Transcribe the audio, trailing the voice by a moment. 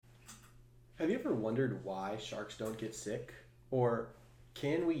Have you ever wondered why sharks don't get sick? Or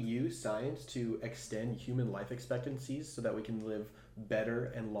can we use science to extend human life expectancies so that we can live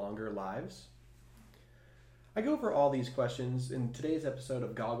better and longer lives? I go over all these questions in today's episode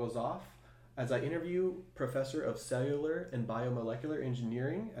of Goggles Off as I interview Professor of Cellular and Biomolecular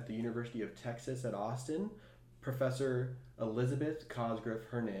Engineering at the University of Texas at Austin, Professor Elizabeth Cosgriff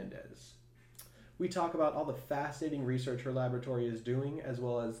Hernandez. We talk about all the fascinating research her laboratory is doing, as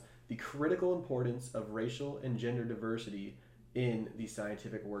well as the critical importance of racial and gender diversity in the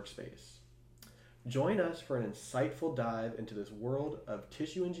scientific workspace. Join us for an insightful dive into this world of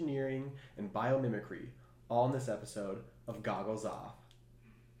tissue engineering and biomimicry, all in this episode of Goggles Off.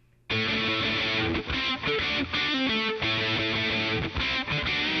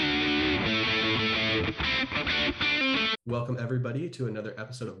 Welcome, everybody, to another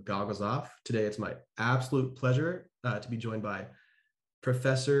episode of Goggles Off. Today, it's my absolute pleasure to be joined by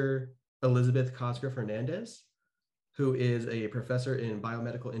Professor Elizabeth Cosgriff Hernandez, who is a professor in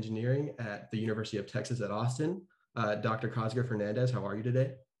biomedical engineering at the University of Texas at Austin. Dr. Cosgriff Hernandez, how are you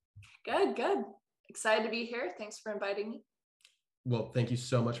today? Good. Excited to be here. Thanks for inviting me. Well, thank you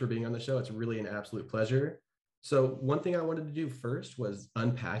so much for being on the show. It's really an absolute pleasure. So one thing I wanted to do first was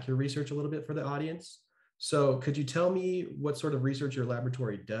unpack your research a little bit for the audience. So could you tell me what sort of research your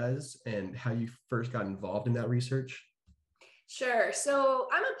laboratory does and how you first got involved in that research? Sure. So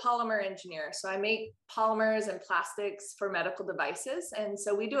I'm a polymer engineer. So I make polymers and plastics for medical devices. And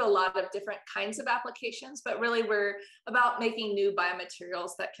so we do a lot of different kinds of applications, but really we're about making new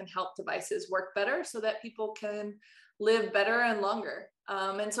biomaterials that can help devices work better so that people can live better and longer.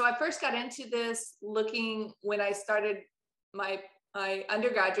 And so I first got into this looking when I started my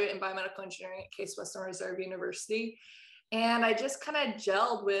undergraduate in biomedical engineering at Case Western Reserve University. And I just kind of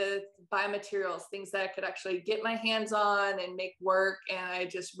gelled with biomaterials, things that I could actually get my hands on and make work. And I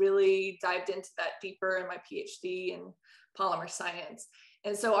just really dived into that deeper in my PhD in polymer science.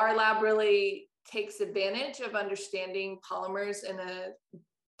 And so our lab really takes advantage of understanding polymers in a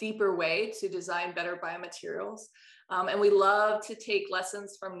deeper way to design better biomaterials. And we love to take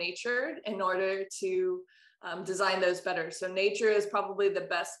lessons from nature in order to design those better. So nature is probably the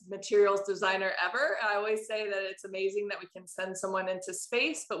best materials designer ever. I always say that it's amazing that we can send someone into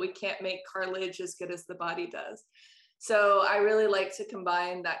space, but we can't make cartilage as good as the body does. So I really like to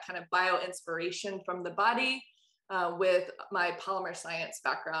combine that kind of bio inspiration from the body with my polymer science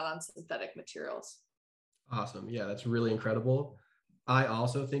background on synthetic materials. Awesome. Yeah, that's really incredible. I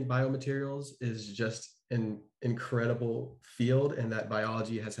also think biomaterials is just an incredible field, and that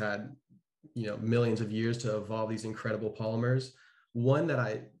biology has had millions of years to evolve these incredible polymers. One that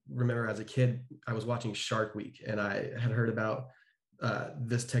I remember as a kid, I was watching Shark Week, and I had heard about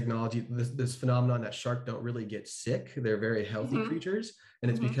this technology, this phenomenon that sharks don't really get sick. They're very healthy creatures, and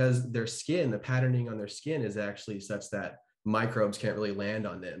it's because their skin, the patterning on their skin is actually such that microbes can't really land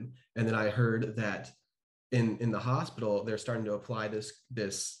on them. And then I heard that in the hospital, they're starting to apply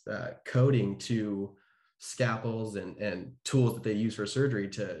this coating to scalpels and tools that they use for surgery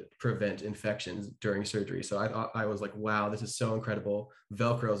to prevent infections during surgery. So I was like, wow, this is so incredible.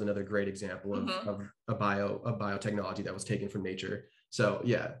 Velcro is another great example of a biotechnology that was taken from nature. So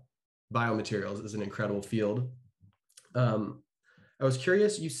yeah, biomaterials is an incredible field. I was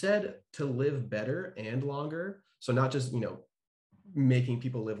curious, you said to live better and longer. So not just, making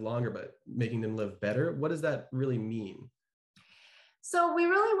people live longer, but making them live better. What does that really mean? So we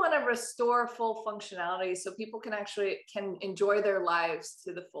really want to restore full functionality so people can enjoy their lives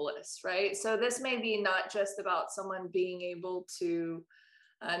to the fullest, right? So this may be not just about someone being able to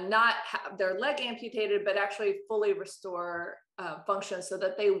not have their leg amputated, but actually fully restore function so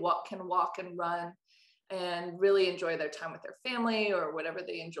that they can walk and run and really enjoy their time with their family or whatever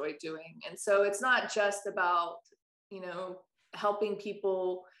they enjoy doing. And so it's not just about, helping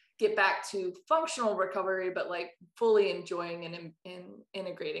people get back to functional recovery, but like fully enjoying and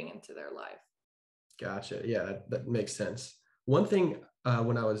integrating into their life. Gotcha. Yeah, that makes sense. One thing,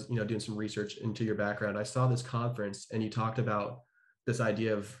 when I was, doing some research into your background, I saw this conference and you talked about this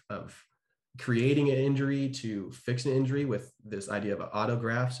idea of creating an injury to fix an injury with this idea of an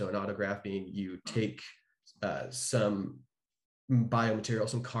autograft. So an autograft being you take some biomaterial,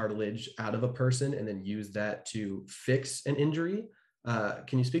 some cartilage out of a person and then use that to fix an injury.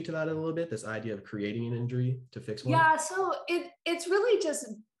 Can you speak to that a little bit, this idea of creating an injury to fix one? Yeah, so it's really just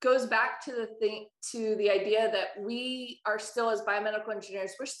goes back to the idea that we are still, as biomedical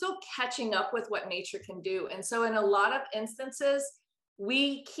engineers, we're still catching up with what nature can do. And so in a lot of instances,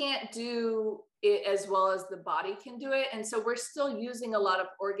 we can't do it as well as the body can do it. And so we're still using a lot of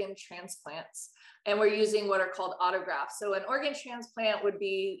organ transplants And we're using what are called autografts. So an organ transplant would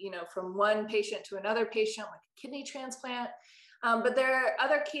be, from one patient to another patient, like a kidney transplant. But there are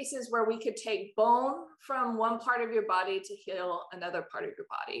other cases where we could take bone from one part of your body to heal another part of your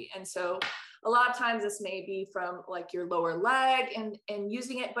body. And so a lot of times this may be from like your lower leg and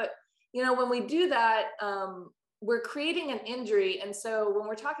using it. But, when we do that, we're creating an injury. And so when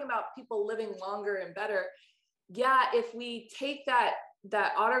we're talking about people living longer and better, yeah, if we take that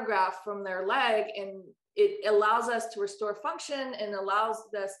autograft from their leg and it allows us to restore function and allows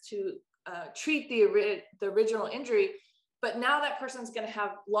us to treat the original injury, but now that person's going to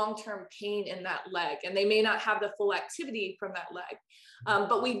have long-term pain in that leg and they may not have the full activity from that leg.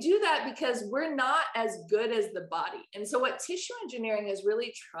 But we do that because we're not as good as the body. And so what tissue engineering is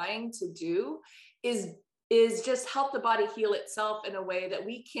really trying to do is just help the body heal itself in a way that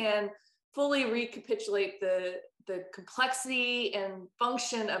we can fully recapitulate the complexity and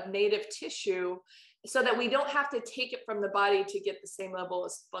function of native tissue so that we don't have to take it from the body to get the same level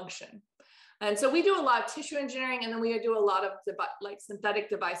of function. And so we do a lot of tissue engineering, and then we do a lot of synthetic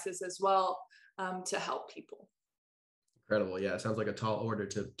devices as well to help people. Incredible. Yeah, it sounds like a tall order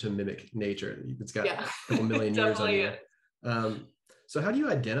to mimic nature. It's got a couple million years on you. So how do you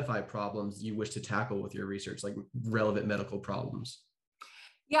identify problems you wish to tackle with your research, like relevant medical problems?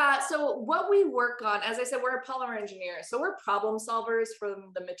 Yeah, so what we work on, as I said, we're a polymer engineer. So we're problem solvers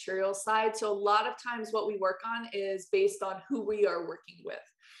from the material side. So a lot of times what we work on is based on who we are working with.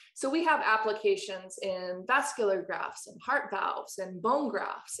 So we have applications in vascular grafts and heart valves and bone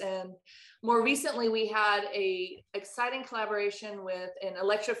grafts. And more recently, we had an exciting collaboration with an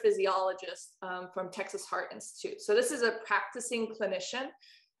electrophysiologist from Texas Heart Institute. So this is a practicing clinician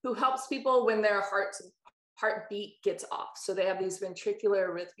who helps people when their heartbeat gets off. So they have these ventricular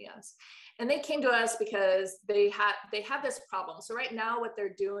arrhythmias. And they came to us because they have this problem. So right now what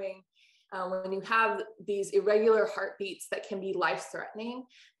they're doing when you have these irregular heartbeats that can be life-threatening,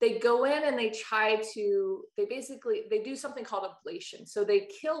 they go in and they do something called ablation. So they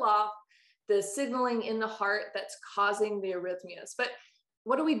kill off the signaling in the heart that's causing the arrhythmias. But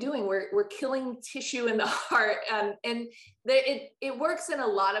what are we doing? We're killing tissue in the heart, and it works in a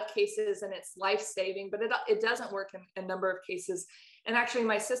lot of cases and it's life-saving, but it doesn't work in a number of cases. And actually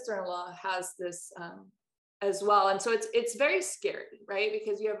my sister-in-law has this as well. And so it's very scary, right?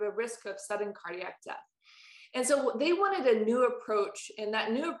 Because you have a risk of sudden cardiac death. And so they wanted a new approach, and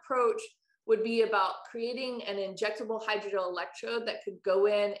that new approach would be about creating an injectable hydrogel electrode that could go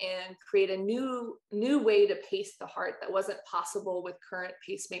in and create a new way to pace the heart that wasn't possible with current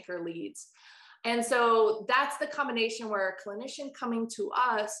pacemaker leads. And so that's the combination where a clinician coming to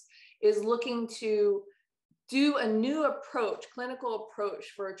us is looking to do a new approach, clinical approach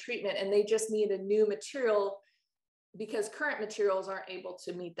for a treatment, and they just need a new material because current materials aren't able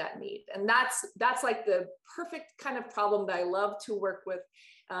to meet that need. And that's like the perfect kind of problem that I love to work with.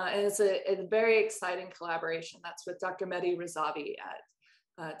 And it's a very exciting collaboration. That's with Dr. Mehdi Razavi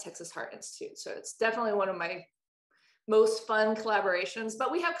at Texas Heart Institute. So it's definitely one of my most fun collaborations,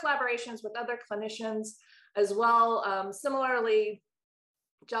 but we have collaborations with other clinicians as well. Similarly,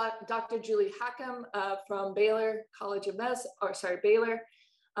 Dr. Julie Hackham from Baylor College of Medicine, Baylor,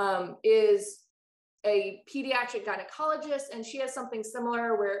 is a pediatric gynecologist, and she has something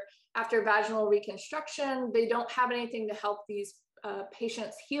similar where after vaginal reconstruction, they don't have anything to help these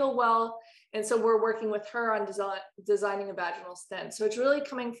patients heal well. And so we're working with her on designing a vaginal stent. So it's really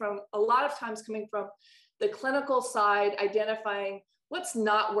a lot of times coming from the clinical side, identifying what's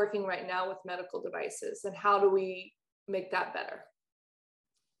not working right now with medical devices and how do we make that better.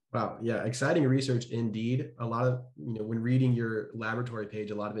 Wow. Yeah. Exciting research indeed. A lot of, when reading your laboratory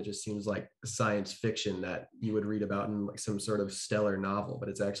page, a lot of it just seems like science fiction that you would read about in like some sort of stellar novel, but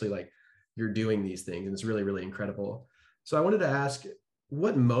it's actually like you're doing these things, and it's really, really incredible. So I wanted to ask,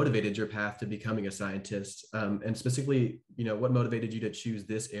 what motivated your path to becoming a scientist? And specifically, what motivated you to choose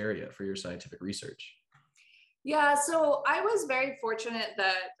this area for your scientific research? Yeah, so I was very fortunate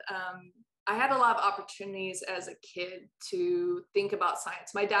that I had a lot of opportunities as a kid to think about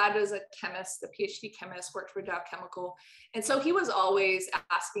science. My dad was a chemist, a PhD chemist, worked for Dow Chemical. And so he was always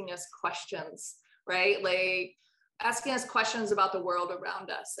asking us questions, right? Like asking us questions about the world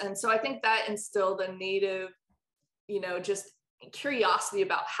around us. And so I think that instilled a native, just curiosity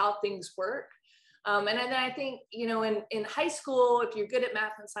about how things work. And then I think, in high school, if you're good at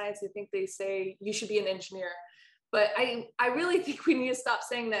math and science, I think they say you should be an engineer. But I really think we need to stop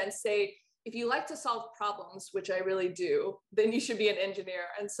saying that and say, if you like to solve problems, which I really do, then you should be an engineer.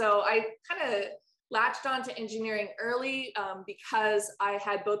 And so I kind of latched on to engineering early because I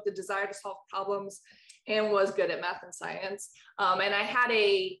had both the desire to solve problems and was good at math and science. And I had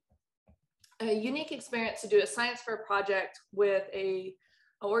a a unique experience to do a science fair project with an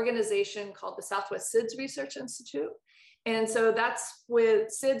organization called the Southwest SIDS Research Institute. And so that's with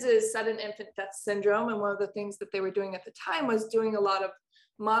SIDS is sudden infant death syndrome. And one of the things that they were doing at the time was doing a lot of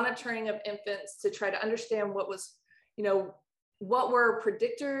monitoring of infants to try to understand what was, what were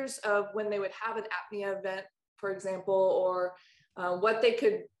predictors of when they would have an apnea event, for example, or what they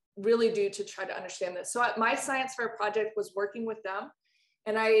could really do to try to understand this. So my science fair project was working with them,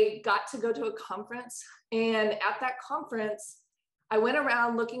 and I got to go to a conference. And at that conference, I went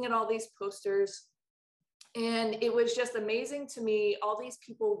around looking at all these posters, and it was just amazing to me, all these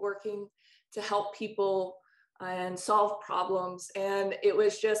people working to help people and solve problems. And it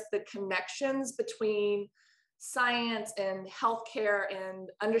was just the connections between science and healthcare and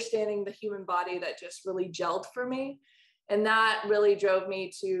understanding the human body that just really gelled for me. And that really drove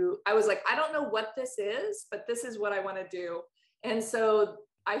me to, I was like, I don't know what this is, but this is what I want to do. And so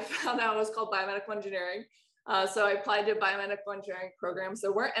I found out it was called biomedical engineering. So I applied to biomedical engineering programs.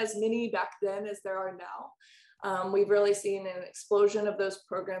 There weren't as many back then as there are now. We've really seen an explosion of those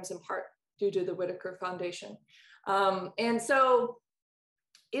programs, in part due to the Whitaker Foundation. And so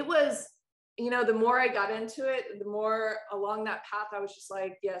it was, the more I got into it, the more along that path, I was just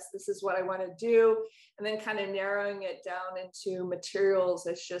like, yes, this is what I want to do. And then kind of narrowing it down into materials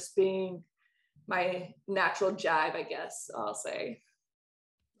as just being my natural jive, I guess I'll say.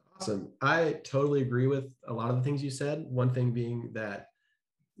 Awesome. I totally agree with a lot of the things you said. One thing being that,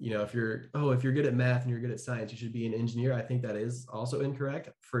 if you're good at math and you're good at science, you should be an engineer. I think that is also incorrect.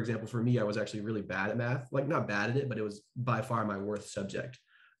 For example, for me, I was actually really bad at math, like not bad at it, but it was by far my worst subject.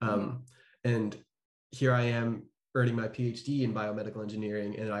 And here I am earning my PhD in biomedical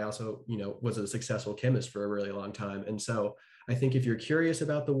engineering. And I also, was a successful chemist for a really long time. And so I think if you're curious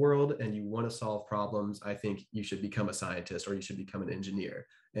about the world and you want to solve problems, I think you should become a scientist or you should become an engineer.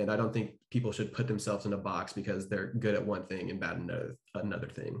 And I don't think people should put themselves in a box because they're good at one thing and bad at another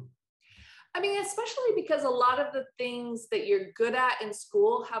thing. I mean, especially because a lot of the things that you're good at in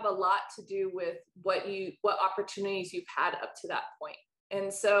school have a lot to do with what opportunities you've had up to that point.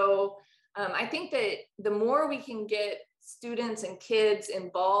 And so I think that the more we can get students and kids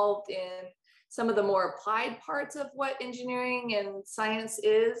involved in some of the more applied parts of what engineering and science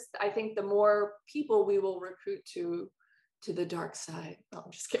is, I think the more people we will recruit to the dark side. No,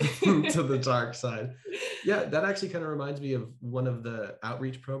 I'm just kidding. To the dark side. Yeah, that actually kind of reminds me of one of the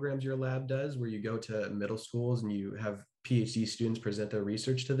outreach programs your lab does, where you go to middle schools and you have PhD students present their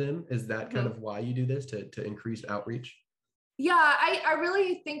research to them. Is that kind of why you do this, to increase outreach? Yeah, I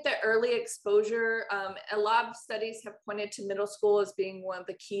really think that early exposure, a lot of studies have pointed to middle school as being one of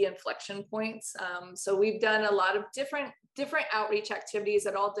the key inflection points. So we've done a lot of different outreach activities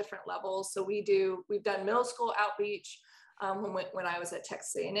at all different levels. So we've done middle school outreach. When I was at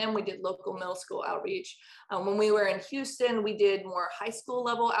Texas A&M, we did local middle school outreach. When we were in Houston, we did more high school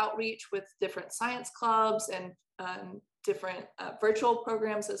level outreach with different science clubs and different virtual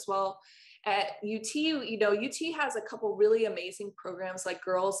programs as well. At UT, UT has a couple really amazing programs like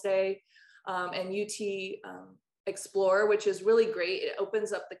Girls Day and UT Explore, which is really great. It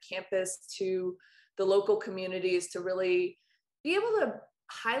opens up the campus to the local communities to really be able to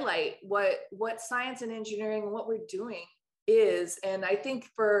highlight what science and engineering and what we're doing is. And I think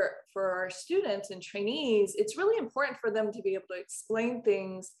for our students and trainees, it's really important for them to be able to explain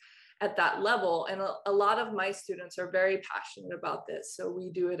things at that level. And a lot of my students are very passionate about this. So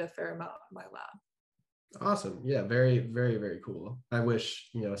we do it a fair amount in my lab. Awesome. Yeah, very, very, very cool. I wish,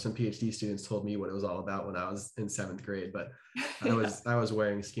 some PhD students told me what it was all about when I was in 7th grade, but I was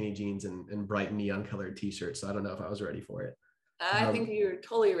wearing skinny jeans and bright neon colored t-shirts. So I don't know if I was ready for it. I think you're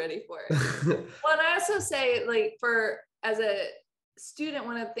totally ready for it. Well, and I also say, as a student,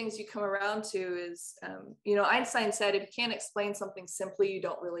 one of the things you come around to is, Einstein said, if you can't explain something simply, you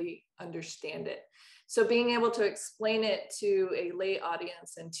don't really understand it. So being able to explain it to a lay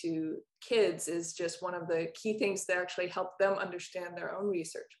audience and to kids is just one of the key things that actually help them understand their own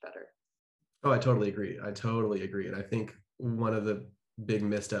research better. Oh, I totally agree. And I think one of the big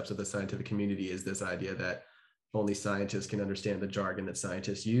missteps of the scientific community is this idea that only scientists can understand the jargon that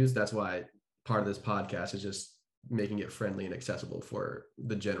scientists use. That's why part of this podcast is just making it friendly and accessible for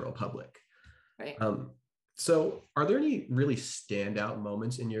the general public. Right. So are there any really standout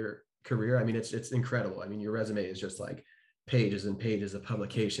moments in your career? I mean, it's incredible. I mean, your resume is just like pages and pages of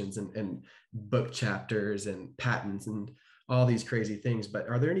publications and book chapters and patents and all these crazy things. But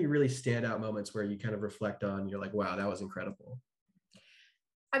are there any really standout moments where you kind of reflect on, you're like, wow, that was incredible?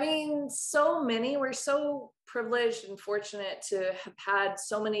 I mean, so many. We're so privileged and fortunate to have had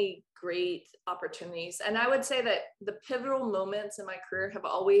so many great opportunities. And I would say that the pivotal moments in my career have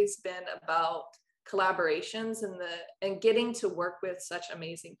always been about collaborations and getting to work with such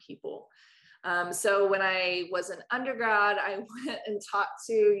amazing people. So when I was an undergrad, I went and talked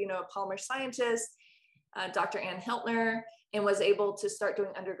to, a polymer scientist, Dr. Ann Hiltner, and was able to start doing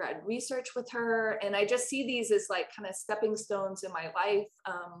undergrad research with her. And I just see these as like kind of stepping stones in my life.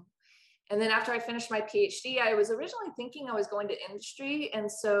 And then after I finished my PhD, I was originally thinking I was going to industry.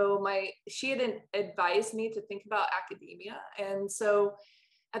 And so she had advised me to think about academia. And so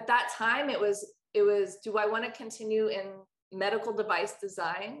at that time it was, do I want to continue in medical device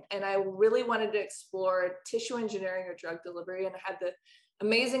design? And I really wanted to explore tissue engineering or drug delivery. And I had the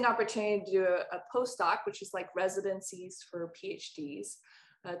amazing opportunity to do a postdoc, which is like residencies for PhDs,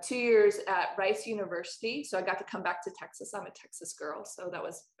 2 years at Rice University. So I got to come back to Texas. I'm a Texas girl, so that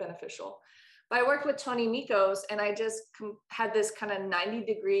was beneficial. But I worked with Tony Mikos, and I just had this kind of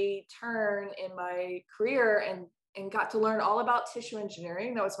 90-degree turn in my career and got to learn all about tissue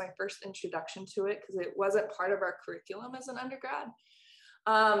engineering. That was my first introduction to it because it wasn't part of our curriculum as an undergrad.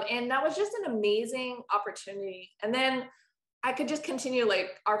 And that was just an amazing opportunity. And then I could just continue,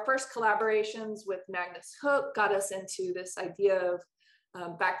 like our first collaborations with Magnus Hook got us into this idea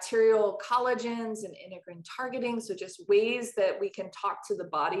of bacterial collagens and integrin targeting. So just ways that we can talk to the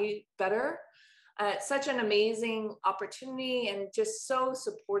body better. Such an amazing opportunity and just so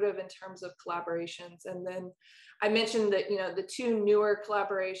supportive in terms of collaborations. And then I mentioned that, the two newer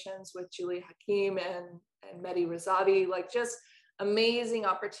collaborations with Julie Hakim and Mehdi Rezadi, like just amazing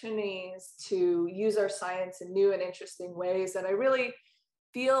opportunities to use our science in new and interesting ways. And I really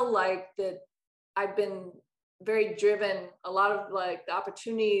feel like that I've been very driven, a lot of like the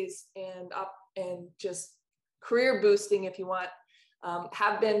opportunities and just career boosting, if you want,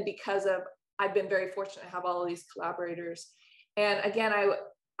 have been because of, I've been very fortunate to have all of these collaborators. And again,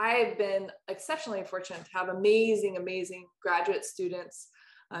 I've been exceptionally fortunate to have amazing, amazing graduate students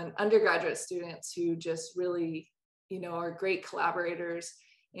and undergraduate students who just really, are great collaborators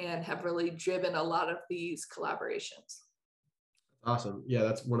and have really driven a lot of these collaborations. Awesome. Yeah,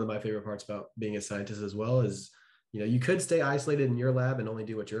 that's one of my favorite parts about being a scientist as well is, you could stay isolated in your lab and only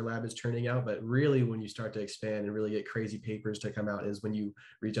do what your lab is turning out. But really, when you start to expand and really get crazy papers to come out is when you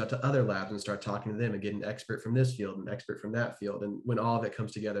reach out to other labs and start talking to them and get an expert from this field, an expert from that field. And when all of it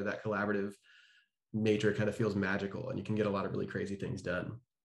comes together, that collaborative nature kind of feels magical and you can get a lot of really crazy things done.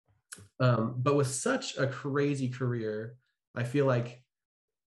 But with such a crazy career, I feel like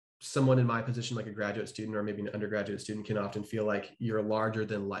someone in my position, like a graduate student or maybe an undergraduate student, can often feel like you're larger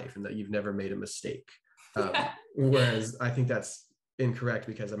than life and that you've never made a mistake. Whereas I think that's incorrect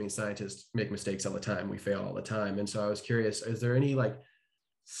because, scientists make mistakes all the time. We fail all the time. And so I was curious, is there any like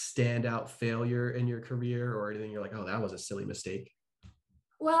standout failure in your career or anything you're like, oh, that was a silly mistake?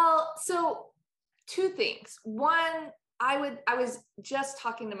 Well, so two things. One, I was just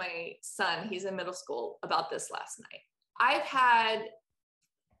talking to my son, he's in middle school, about this last night. I've had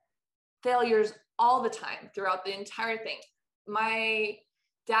failures all the time throughout the entire thing. My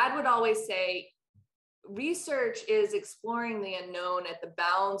dad would always say, research is exploring the unknown at the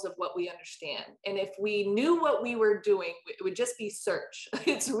bounds of what we understand. And if we knew what we were doing, it would just be search.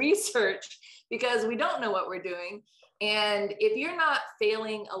 It's research because we don't know what we're doing. And if you're not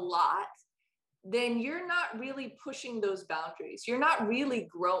failing a lot, then you're not really pushing those boundaries. You're not really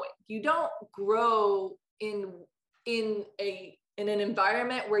growing. You don't grow in an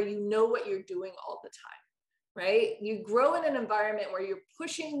environment where you know what you're doing all the time, right? You grow in an environment where you're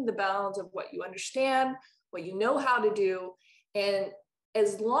pushing the bounds of what you understand, what you know how to do. And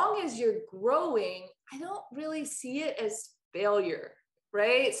as long as you're growing, I don't really see it as failure,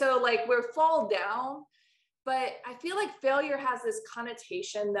 right? So like we're fall down, but I feel like failure has this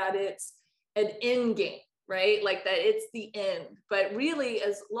connotation that it's an end game, right? Like that it's the end, but really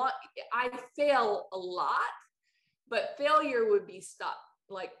I fail a lot, but failure would be stop,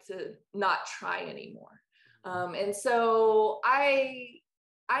 like to not try anymore. And so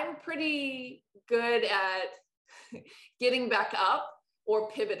I'm pretty good at getting back up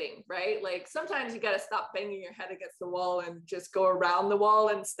or pivoting, right? Like sometimes you got to stop banging your head against the wall and just go around the wall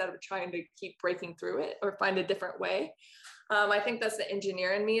instead of trying to keep breaking through it or find a different way. I think that's the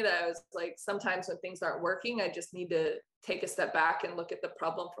engineer in me that I was like, sometimes when things aren't working, I just need to take a step back and look at the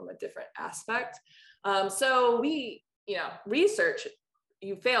problem from a different aspect. So research,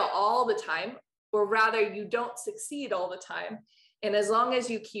 you fail all the time, or rather you don't succeed all the time. And as long as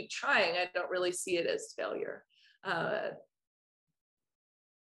you keep trying, I don't really see it as failure.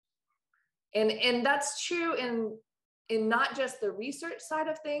 And that's true in not just the research side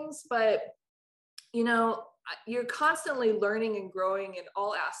of things, but, you're constantly learning and growing in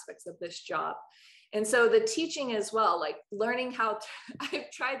all aspects of this job. And so the teaching as well, like learning how to,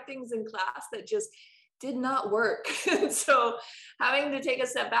 I've tried things in class that just did not work. And so having to take a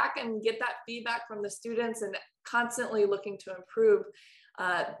step back and get that feedback from the students and constantly looking to improve.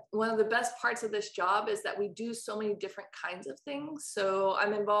 One of the best parts of this job is that we do so many different kinds of things. So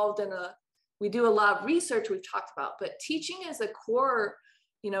I'm involved in we do a lot of research we've talked about, but teaching is a core,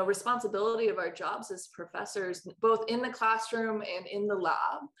 responsibility of our jobs as professors, both in the classroom and in the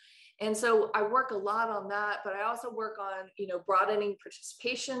lab. And so I work a lot on that, but I also work on, broadening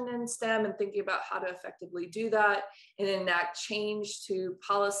participation in STEM and thinking about how to effectively do that and enact change to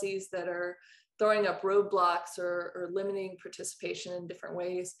policies that are throwing up roadblocks or limiting participation in different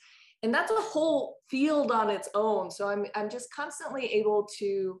ways. And that's a whole field on its own. So I'm just constantly able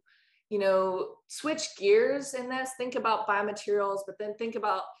to, switch gears in this, think about biomaterials, but then think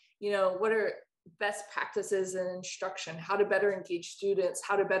about, what are best practices in instruction, how to better engage students,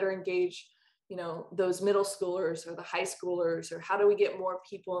 how to better engage, those middle schoolers or the high schoolers, or how do we get more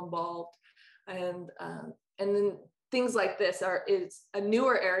people involved? And then things like this is a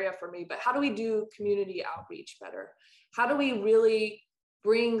newer area for me, but how do we do community outreach better? How do we really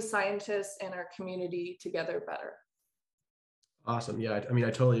bring scientists and our community together better? Awesome. Yeah. I mean, I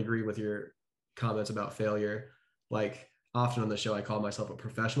totally agree with your comments about failure. Like often on the show, I call myself a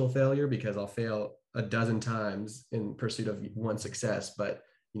professional failure because I'll fail a dozen times in pursuit of one success, but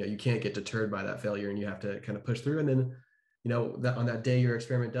you can't get deterred by that failure and you have to kind of push through. And then, that on that day your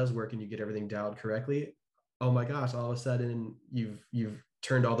experiment does work and you get everything dialed correctly. Oh my gosh, all of a sudden you've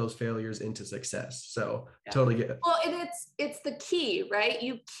turned all those failures into success. So yeah. Totally get it. Well, and it's the key, right?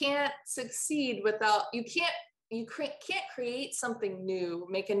 You can't succeed without, you can't create something new,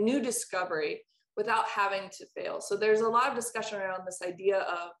 make a new discovery without having to fail. So there's a lot of discussion around this idea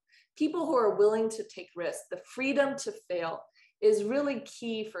of people who are willing to take risks. The freedom to fail is really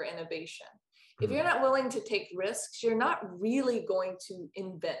key for innovation. If you're not willing to take risks, you're not really going to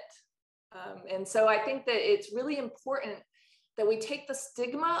invent. And so I think that it's really important that we take the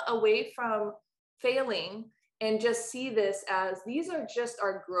stigma away from failing and just see this as these are just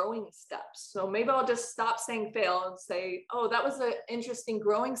our growing steps. So maybe I'll just stop saying fail and say, oh, that was an interesting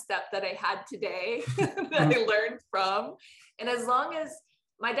growing step that I had today that I learned from. And as long as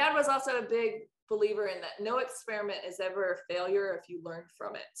my dad was also a big believer in that no experiment is ever a failure if you learn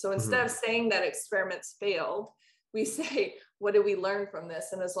from it. So instead of saying that experiments failed, we say, what did we learn from this?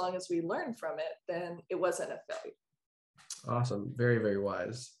 And as long as we learn from it, then it wasn't a failure. Awesome. Very, very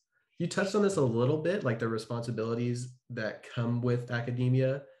wise. You touched on this a little bit, like the responsibilities that come with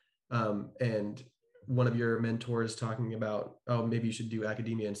academia. And one of your mentors talking about, oh, maybe you should do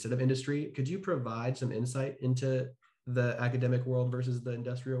academia instead of industry. Could you provide some insight into the academic world versus the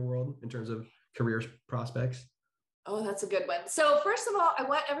industrial world in terms of career prospects? Oh, that's a good one. So first of all, I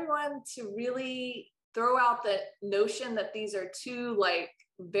want everyone to really throw out the notion that these are two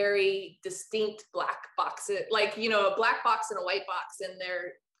very distinct black boxes, a black box and a white box, and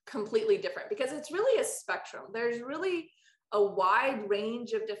they're completely different, because it's really a spectrum. There's really a wide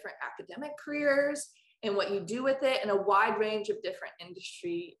range of different academic careers and what you do with it, and a wide range of different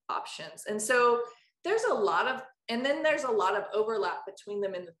industry options. And so there's a lot of overlap between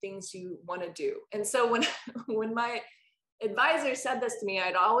them and the things you want to do. And so when my advisor said this to me,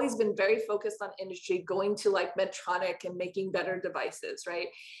 I'd always been very focused on industry, going to Medtronic and making better devices, right?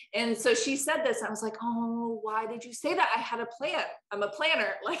 And so she said this, I was like, oh, why did you say that? I had a plan. I'm a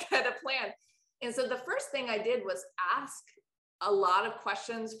planner, I had a plan. And so the first thing I did was ask a lot of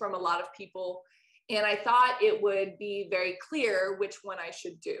questions from a lot of people. And I thought it would be very clear which one I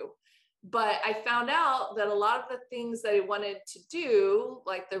should do. But I found out that a lot of the things that I wanted to do,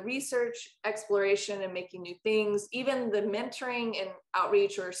 like the research, exploration, and making new things, even the mentoring and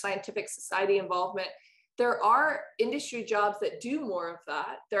outreach or scientific society involvement, there are industry jobs that do more of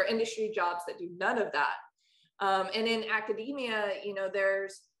that. There are industry jobs that do none of that. And in academia,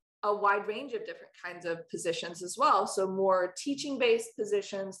 there's a wide range of different kinds of positions as well. So more teaching-based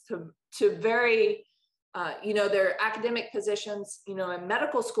positions to very there are academic positions, in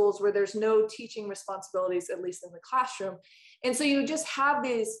medical schools where there's no teaching responsibilities, at least in the classroom. And so you just have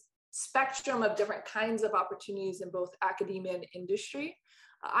this spectrum of different kinds of opportunities in both academia and industry.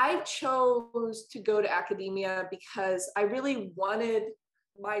 I chose to go to academia because I really wanted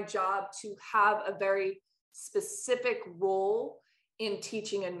my job to have a very specific role in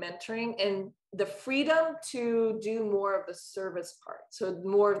teaching and mentoring, and the freedom to do more of the service part. So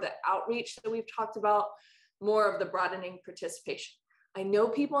more of the outreach that we've talked about, more of the broadening participation. I know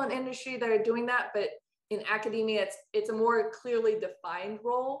people in industry that are doing that, but in academia, it's a more clearly defined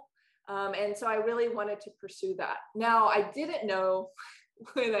role. And so I really wanted to pursue that. Now, I didn't know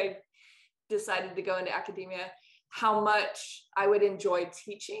when I decided to go into academia how much I would enjoy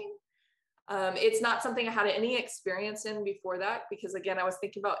teaching. It's not something I had any experience in before that, because again, I was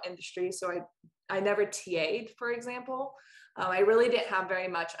thinking about industry. So I never TA'd, for example. I really didn't have very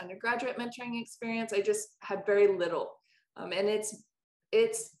much undergraduate mentoring experience. I just had very little. And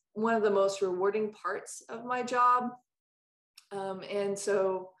it's one of the most rewarding parts of my job. And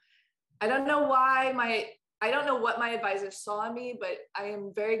so I don't know what my advisors saw in me, but I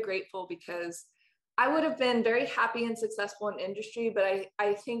am very grateful, because I would have been very happy and successful in industry, but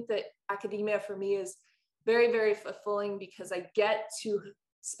I think that academia for me is very, very fulfilling, because I get to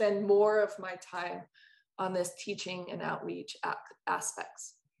spend more of my time on this teaching and outreach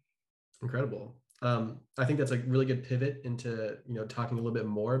aspects. Incredible. I think that's a really good pivot into, talking a little bit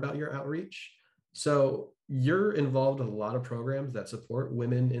more about your outreach. So you're involved with a lot of programs that support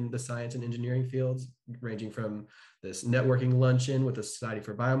women in the science and engineering fields, ranging from this networking luncheon with the Society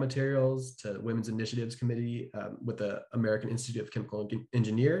for Biomaterials to Women's Initiatives Committee with the American Institute of Chemical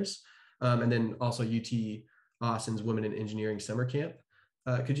Engineers, and then also UT Austin's Women in Engineering Summer Camp.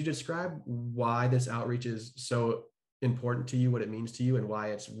 Could you describe why this outreach is so important to you, what it means to you, and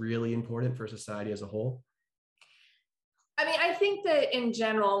why it's really important for society as a whole? I mean, I think that in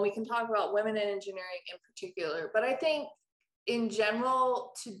general, we can talk about women in engineering in particular, but I think in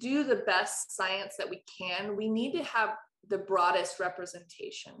general, to do the best science that we can, we need to have the broadest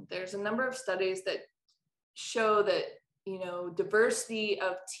representation. There's a number of studies that show that, diversity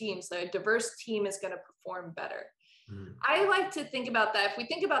of teams, so a diverse team is going to perform better. I like to think about that. If we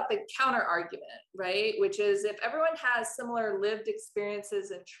think about the counter argument, right, which is if everyone has similar lived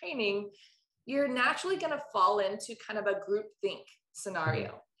experiences and training, you're naturally going to fall into kind of a groupthink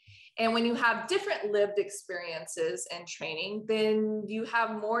scenario. And when you have different lived experiences and training, then you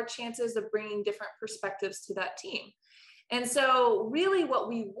have more chances of bringing different perspectives to that team. And so really what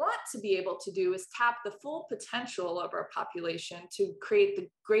we want to be able to do is tap the full potential of our population to create the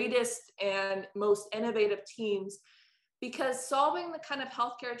greatest and most innovative teams, because solving the kind of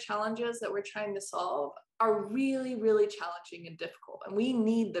healthcare challenges that we're trying to solve are really, really challenging and difficult. And we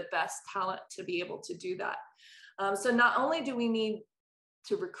need the best talent to be able to do that. So not only do we need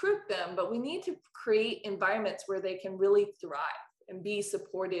to recruit them, but we need to create environments where they can really thrive and be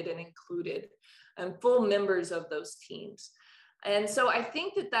supported and included and full members of those teams. And so I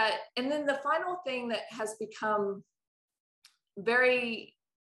think and then the final thing that has become very,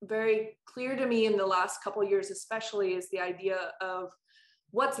 very clear to me in the last couple of years, especially, is the idea of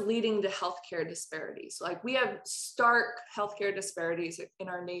what's leading to healthcare disparities. Like, we have stark healthcare disparities in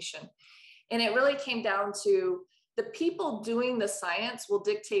our nation. And it really came down to the people doing the science will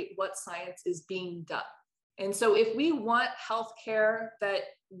dictate what science is being done. And so if we want healthcare that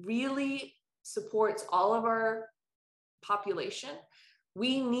really supports all of our population,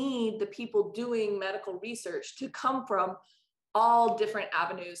 we need the people doing medical research to come from all different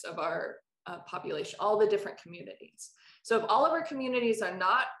avenues of our population, all the different communities. So if all of our communities are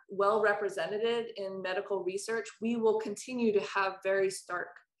not well represented in medical research, we will continue to have very stark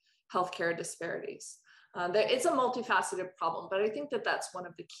healthcare disparities. It's a multifaceted problem, but I think that that's one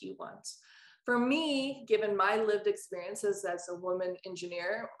of the key ones. For me, given my lived experiences as a woman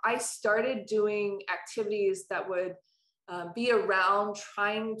engineer, I started doing activities that would be around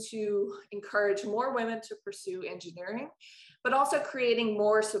trying to encourage more women to pursue engineering, but also creating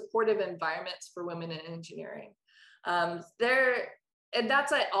more supportive environments for women in engineering. And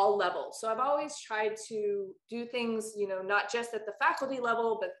that's at all levels. So I've always tried to do things, not just at the faculty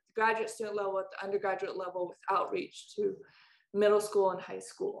level, but the graduate student level, at the undergraduate level, with outreach to middle school and high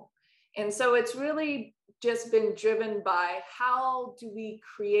school. And so it's really just been driven by how do we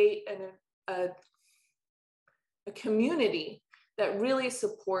create a community that really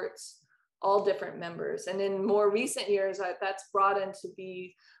supports all different members. And in more recent years, that's brought in to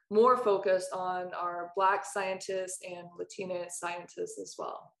be more focused on our Black scientists and Latina scientists as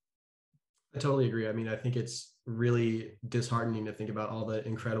well. I totally agree. I mean, I think it's really disheartening to think about all the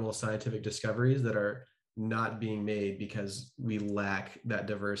incredible scientific discoveries that are not being made because we lack that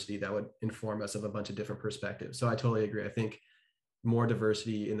diversity that would inform us of a bunch of different perspectives. So I totally agree. I think more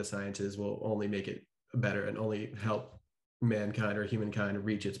diversity in the sciences will only make it better and only help mankind or humankind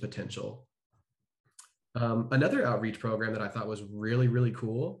reach its potential. Another outreach program that I thought was really, really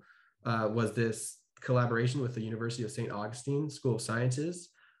cool was this collaboration with the University of St. Augustine School of Sciences.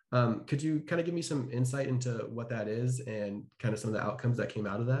 Could you kind of give me some insight into what that is and kind of some of the outcomes that came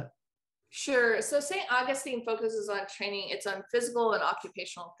out of that? Sure. So St. Augustine focuses on training. It's on physical and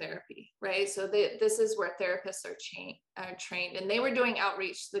occupational therapy, right? So this is where therapists are trained, and they were doing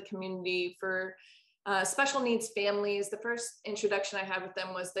outreach to the community for special needs families. The first introduction I had with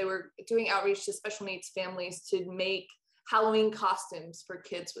them was they were doing outreach to special needs families to make Halloween costumes for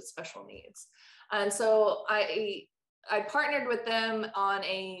kids with special needs. And so I partnered with them on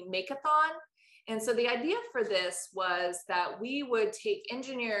a make-a-thon. And so the idea for this was that we would take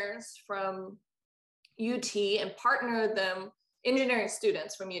engineers from UT and partner them, engineering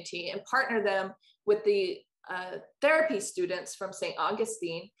students from UT, and partner them with the therapy students from St.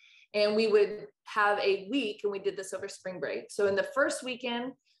 Augustine. And we would have a week, and we did this over spring break. So in the first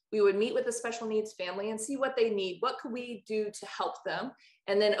weekend, we would meet with the special needs family and see what they need. What could we do to help them?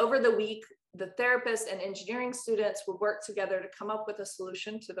 And then over the week, the therapists and engineering students would work together to come up with a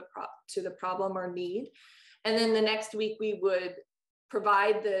solution to the problem or need. And then the next week, we would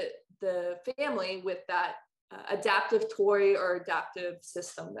provide the family with that adaptive toy or adaptive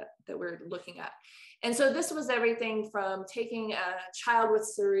system that we're looking at. And so this was everything from taking a child with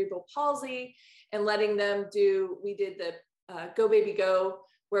cerebral palsy and letting them we did the Go Baby Go,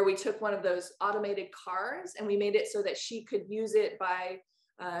 where we took one of those automated cars and we made it so that she could use it by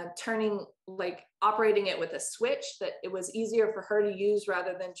operating it with a switch, that it was easier for her to use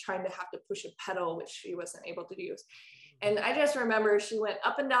rather than trying to have to push a pedal, which she wasn't able to use. And I just remember she went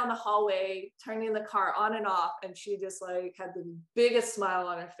up and down the hallway, turning the car on and off, and she just had the biggest smile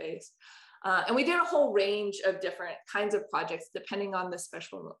on her face. And we did a whole range of different kinds of projects depending on the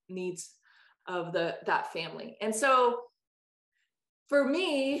special needs of that family. And so for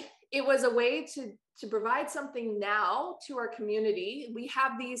me, it was a way to provide something now to our community. We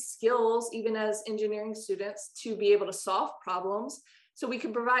have these skills, even as engineering students, to be able to solve problems. So we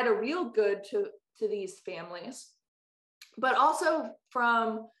can provide a real good to these families. But also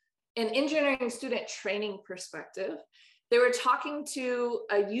from an engineering student training perspective, they were talking to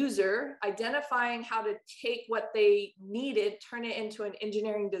a user, identifying how to take what they needed, turn it into an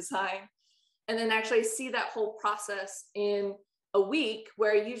engineering design, and then actually see that whole process in a week,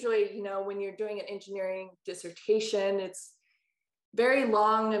 where usually, when you're doing an engineering dissertation, it's very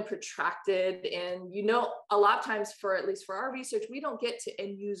long and protracted. And, a lot of times at least for our research, we don't get to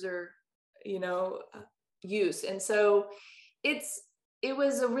end user, use. And so it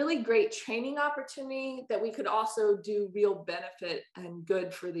was a really great training opportunity that we could also do real benefit and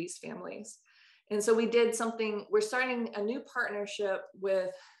good for these families. And so we're starting a new partnership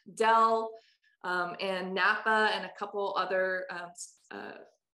with Dell and Napa and a couple other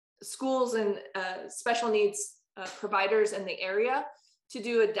schools and special needs providers in the area to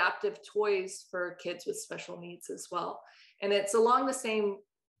do adaptive toys for kids with special needs as well. And it's along the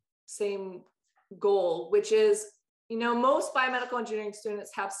same goal, which is, most biomedical engineering students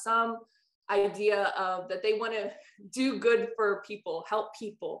have some idea of that they want to do good for people, help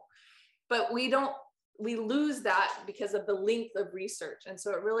people, but we lose that because of the length of research. And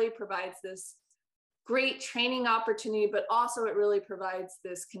so it really provides this great training opportunity, but also it really provides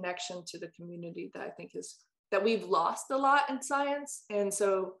this connection to the community that I think that we've lost a lot in science. And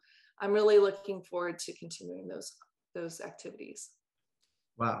so I'm really looking forward to continuing those activities.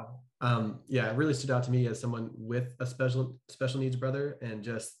 Wow. Yeah, it really stood out to me as someone with a special needs brother, and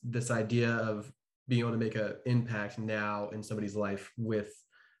just this idea of being able to make an impact now in somebody's life with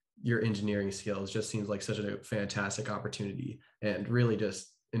your engineering skills just seems like such a fantastic opportunity, and really just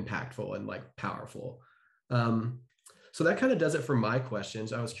impactful and powerful. So that kind of does it for my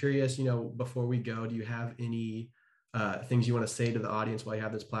questions. I was curious, before we go, do you have any things you want to say to the audience while you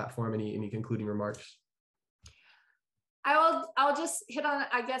have this platform? Any concluding remarks? I'll just hit on,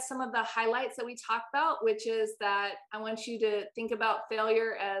 I guess, some of the highlights that we talked about, which is that I want you to think about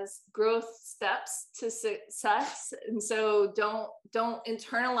failure as growth steps to success. And so don't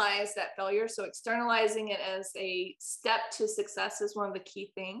internalize that failure. So externalizing it as a step to success is one of the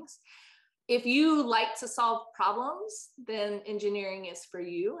key things. If you like to solve problems, then engineering is for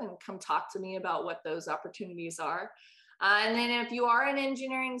you, and come talk to me about what those opportunities are. And then if you are an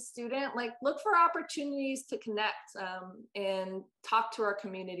engineering student, look for opportunities to connect and talk to our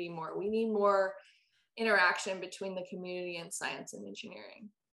community more. We need more interaction between the community and science and engineering.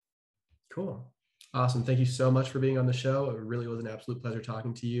 Cool. Awesome. Thank you so much for being on the show. It really was an absolute pleasure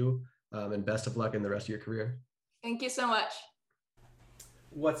talking to you, and best of luck in the rest of your career. Thank you so much.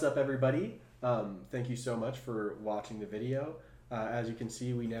 What's up, everybody? Thank you so much for watching the video. As you can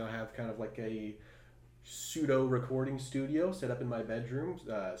see, we now have kind of a pseudo recording studio set up in my bedroom,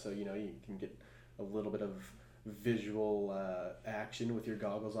 so you can get a little bit of visual action with your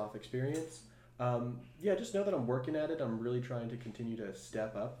goggles off experience. Just know that I'm working at it. I'm really trying to continue to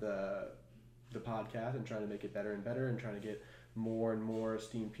step up the the podcast and trying to make it better and better and trying to get more and more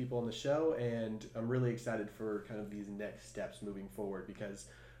esteemed people on the show. And I'm really excited for kind of these next steps moving forward, because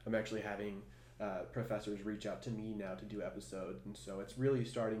I'm actually having professors reach out to me now to do episodes. And so it's really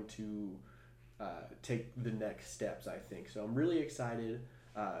starting to take the next steps, I think. So I'm really excited.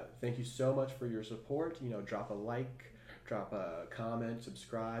 Thank you so much for your support. Drop a like, drop a comment,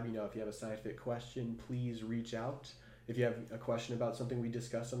 subscribe. If you have a scientific question, please reach out. If you have a question about something we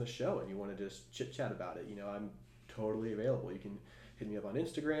discussed on the show and you want to just chit chat about it, I'm totally available. You can hit me up on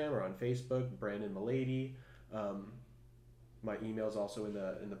Instagram or on Facebook, Brandon Milady. My email is also in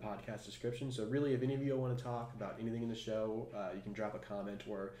the podcast description. So really, if any of you want to talk about anything in the show, you can drop a comment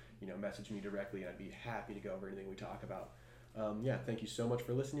or message me directly, and I'd be happy to go over anything we talk about. Thank you so much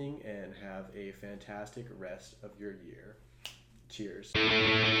for listening, and have a fantastic rest of your year. Cheers.